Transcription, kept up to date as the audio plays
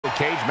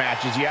cage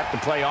matches, you have to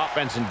play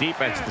offense and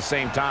defense at the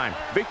same time.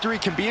 Victory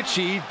can be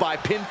achieved by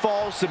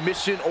pinfall,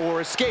 submission,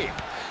 or escape.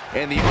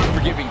 And the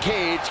unforgiving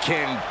cage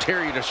can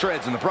tear you to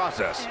shreds in the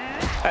process.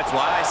 That's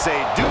why I say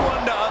do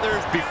unto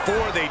others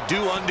before they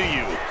do unto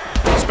you,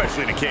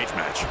 especially in a cage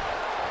match.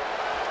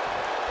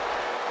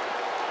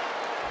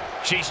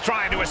 She's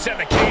trying to ascend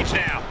the cage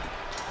now.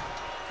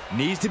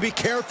 Needs to be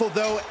careful,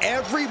 though.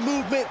 Every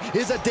movement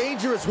is a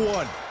dangerous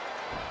one.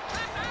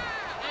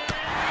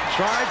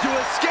 Trying to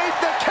escape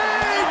the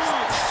cage!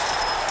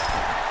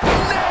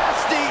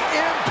 Nasty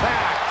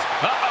impact!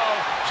 Uh-oh.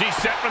 She's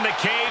set from the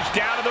cage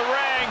down to the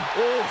ring.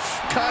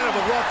 Oof, kind of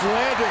a rough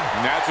landing.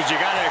 And that's what you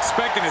got to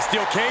expect in a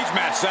steel cage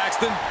match,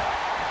 Saxton.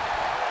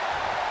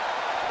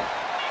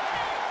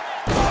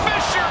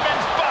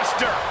 Fisherman's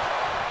Buster!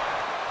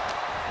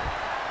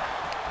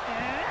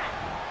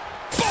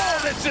 Oh,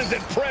 this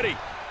isn't pretty.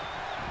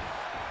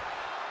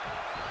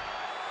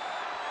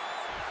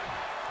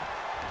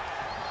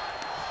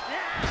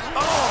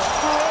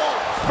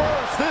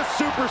 This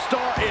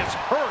superstar is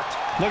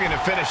hurt. Looking to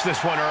finish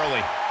this one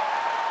early.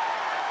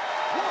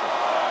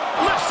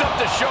 Lifts up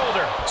the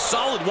shoulder.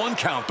 Solid 1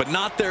 count, but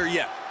not there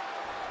yet.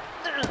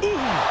 Ooh.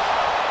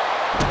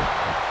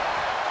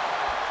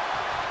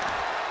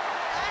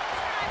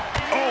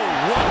 Oh,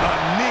 what a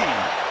knee.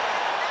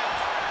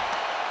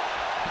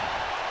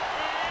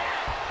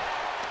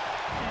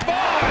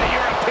 Oh,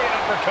 European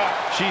uppercut.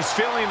 She's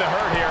feeling the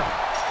hurt here.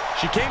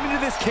 She came into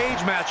this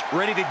cage match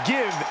ready to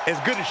give as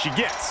good as she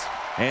gets.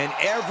 And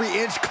every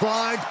inch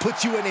climbed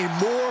puts you in a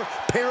more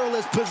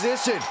perilous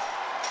position.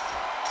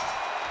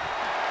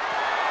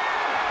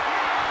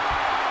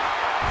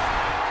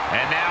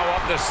 And now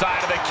up the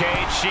side of the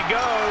cage she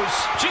goes.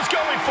 She's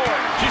going for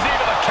it. She's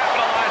able to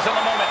capitalize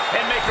on the moment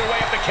and make her way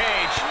up the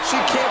cage.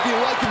 She can't be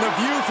liking the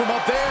view from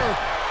up there.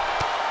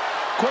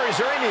 Corey, is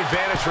there any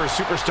advantage for a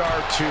superstar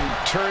to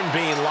turn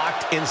being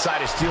locked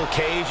inside a steel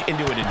cage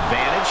into an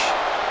advantage?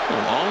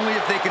 Well, only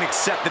if they can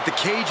accept that the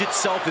cage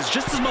itself is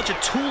just as much a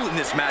tool in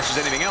this match as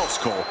anything else,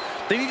 Cole.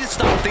 They need to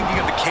stop thinking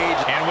of the cage.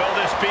 And will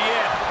this be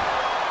it?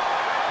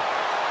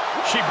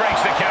 She breaks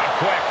the count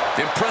quick.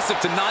 Impressive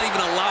to not even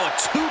allow a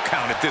 2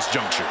 count at this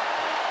juncture.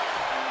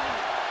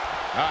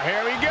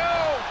 Here we go.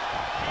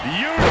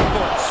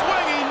 Beautiful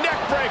swinging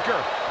neck breaker.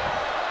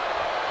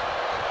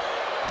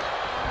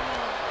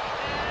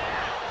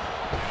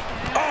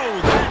 Oh,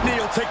 that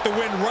knee will take the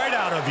wind right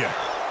out of you.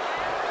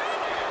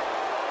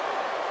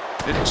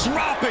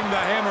 Dropping the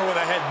hammer with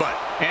a headbutt.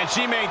 And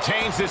she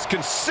maintains this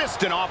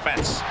consistent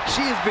offense.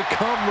 She has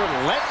become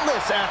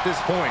relentless at this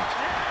point.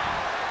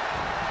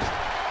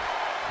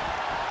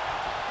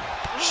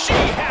 She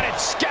had it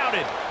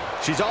scouted.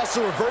 She's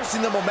also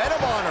reversing the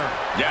momentum on her.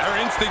 Yeah, her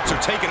instincts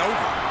are taking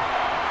over.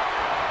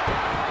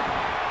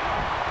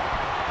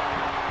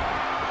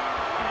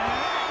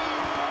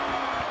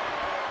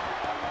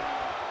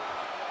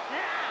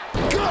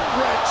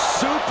 Gut-wrench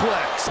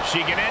suplex.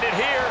 She can end it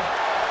here.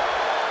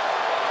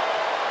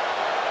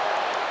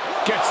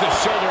 Gets the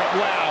shoulder up.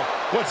 Wow,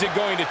 what's it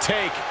going to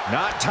take?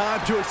 Not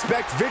time to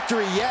expect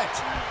victory yet.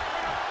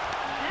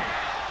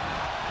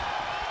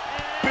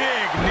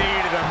 Big knee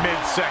to the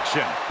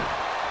midsection.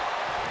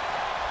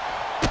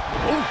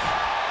 Oof.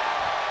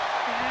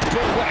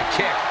 Boy, what a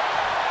kick.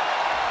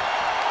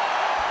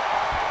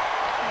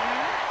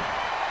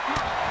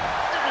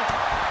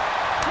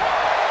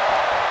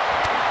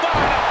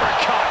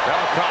 Uppercut.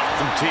 That'll cost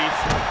some teeth.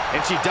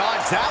 And she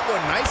dodged that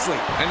one nicely.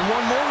 And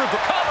one more with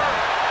the cover.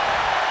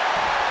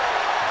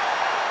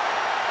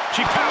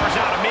 She powers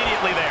out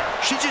immediately there.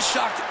 She just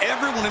shocked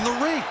everyone in the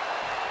ring.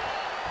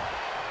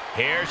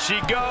 Here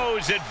she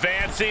goes,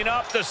 advancing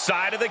up the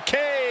side of the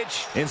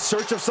cage. In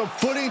search of some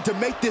footing to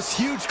make this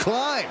huge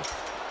climb.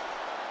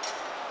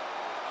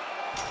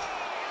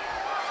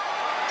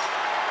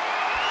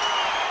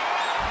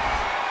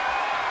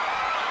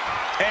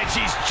 And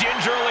she's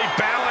gingerly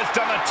balanced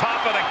on the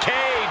top of the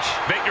cage.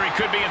 Victory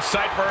could be in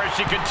sight for her as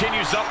she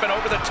continues up and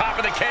over the top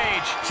of the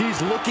cage. She's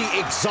looking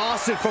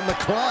exhausted from the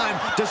climb.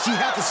 Does she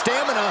have the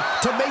stamina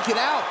to make it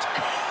out?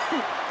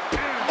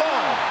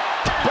 Oh,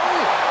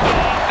 boom!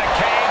 Off the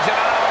cage and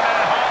out of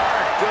that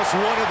hard. Just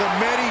one of the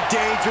many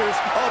dangers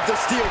of the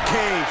steel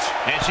cage.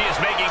 And she is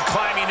making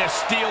climbing this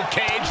steel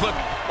cage look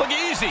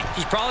easy.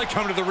 She's probably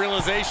come to the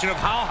realization of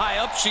how high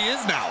up she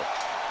is now.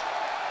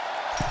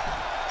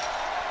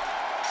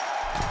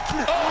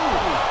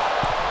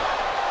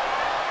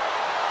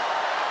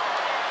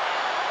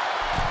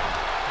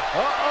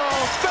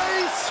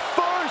 Face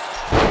first!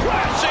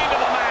 Crashing to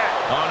the mat.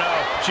 Oh no,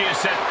 she is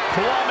sent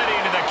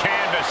plummeting to the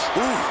canvas.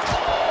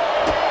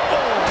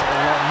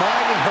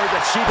 Reminding her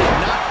that she did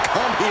not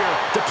come here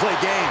to play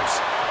games.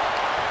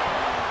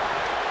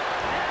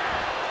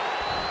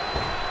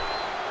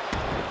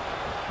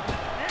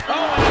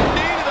 Oh, and a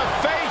knee to the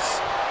face.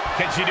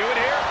 Can she do it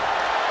here?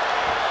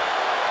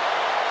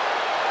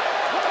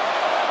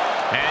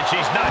 And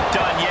she's not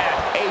done yet.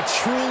 A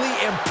truly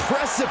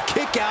impressive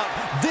kick out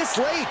this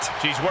late.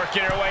 She's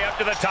working her way up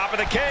to the top of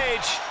the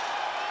cage.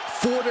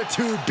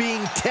 Fortitude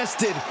being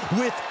tested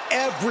with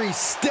every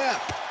step.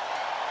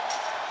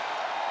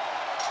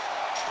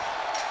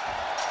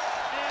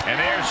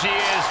 There she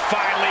is,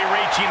 finally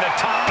reaching the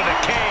top of the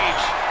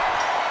cage.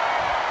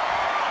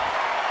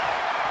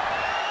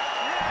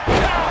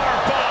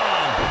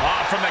 Powerbomb!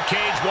 Off from the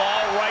cage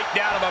wall, right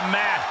down to the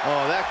mat.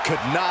 Oh, that could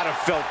not have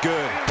felt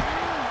good.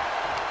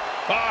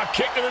 Oh,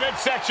 kick to the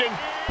midsection.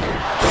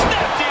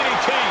 Snap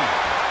DDT.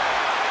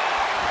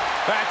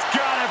 That's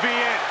gotta be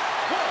it.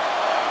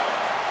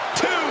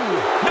 2.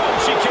 No,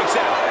 she kicks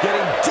out.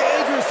 Getting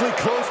dangerously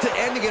close to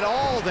ending it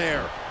all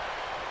there.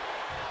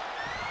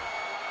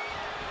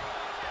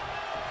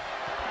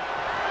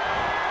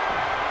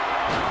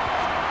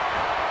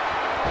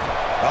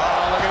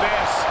 Oh, look at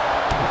this.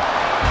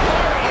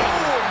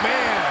 Oh,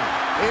 man.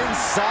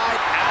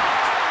 Inside out.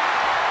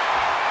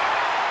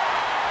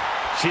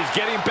 She's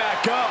getting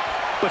back up,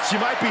 but she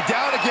might be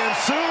down again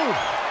soon.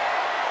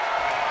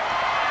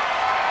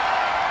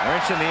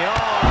 Wrench in the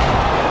arm.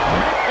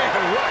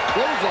 Man, what a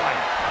clothesline.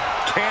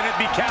 Can it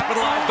be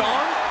capitalized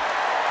on?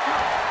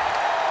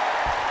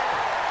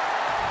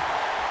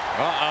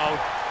 Uh-oh.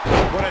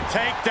 What a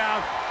takedown.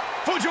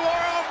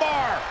 Fujiwara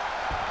armbar.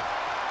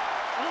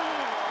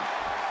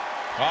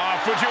 Oh,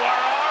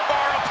 Fujiwara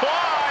armbar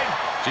applied.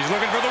 She's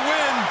looking for the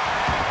win.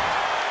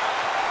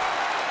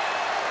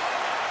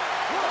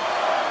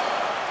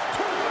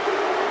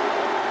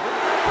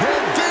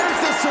 And there's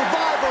the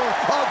survivor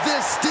of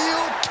this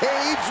steel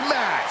cage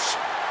match.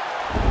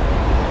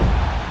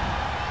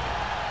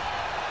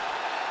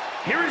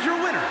 Here is your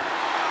winner,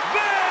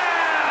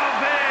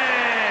 Velvet!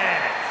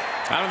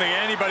 I don't think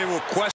anybody will question